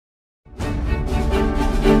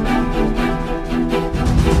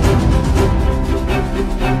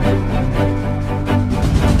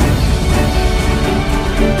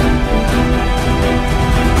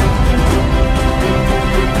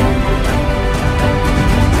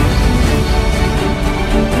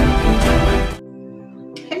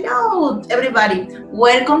everybody,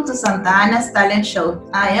 welcome to Santa Ana's Talent Show.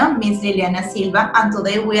 I am Miss Liliana Silva, and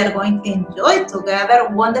today we are going to enjoy together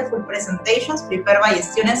wonderful presentations prepared by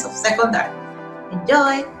students of Secundaria.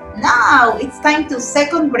 Enjoy! Now it's time to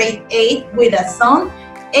second grade 8 with a song,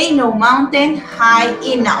 Ain't No Mountain High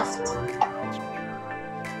Enough.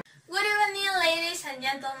 Good evening, ladies and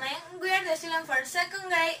gentlemen. We are the students for second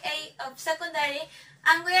grade 8 of Secundaria,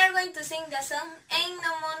 and we are going to sing the song Ain't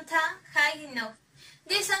No Mountain High Enough.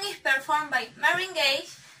 This song is performed by Marvin Gaye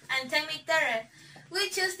and Tammy Terrell. We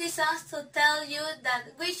choose these songs to tell you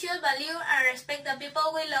that we should value and respect the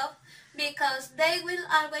people we love because they will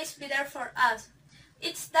always be there for us.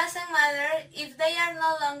 It doesn't matter if they are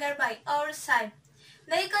no longer by our side.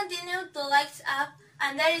 They continue to light up,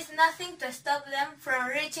 and there is nothing to stop them from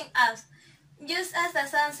reaching us. Just as the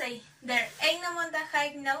song says, there ain't no mountain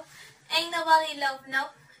high enough, ain't no valley low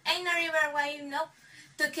enough, ain't no river wide enough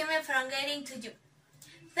to keep me from getting to you.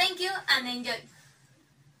 Thank you and enjoy.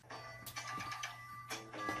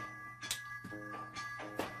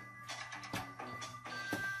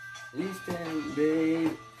 Listen,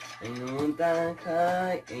 babe, ain't no mountain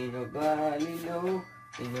high, ain't no valley low,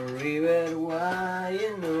 ain't no river wide,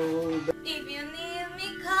 you know. If you need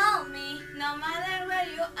me, call me, no matter where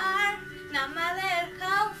you are, no matter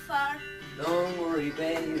how far. Don't worry,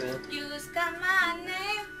 baby. Just call my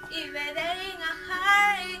name, if they're in a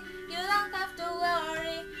hurry, you don't have to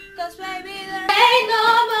worry, cause baby there ain't no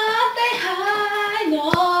mountain high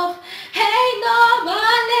enough, ain't no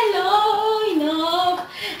valley low enough,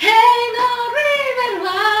 ain't no river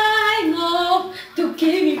wide enough to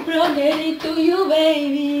keep me from getting to you,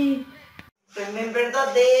 baby. Remember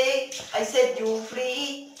that day I set you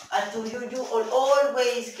free, and to you will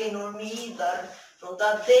always can olvidar. From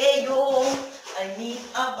that day on, I need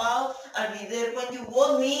about, I'll be there when you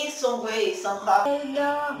want me some way, somehow. Ain't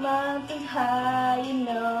no mountain high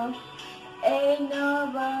enough, ain't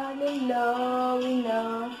no valley low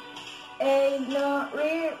enough, ain't no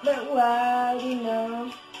river wide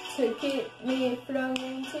enough to keep me from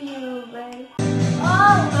getting to you, babe.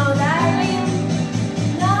 Oh no, darling,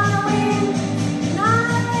 no wind, no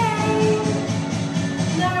rain,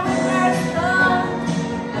 no river storm,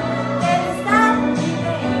 let it stop me,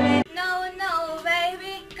 baby. No,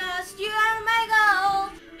 baby, cause you are my goal.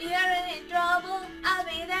 You're in trouble, I'll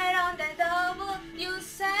be there on the double. You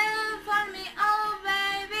said for me, oh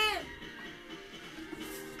baby.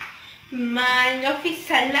 My love is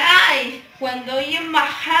alive when you're in my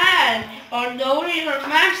heart, although we're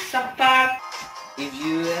miles apart. If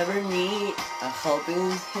you ever need a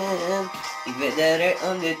helping hand, if you're there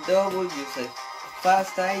on the double, you say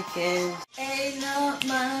fast I can. Ain't no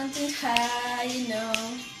mountain high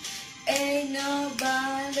enough, ain't no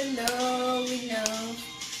valley low enough,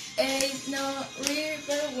 ain't no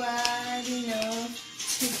river wide enough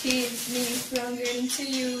to keep me from getting to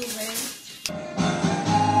you, babe.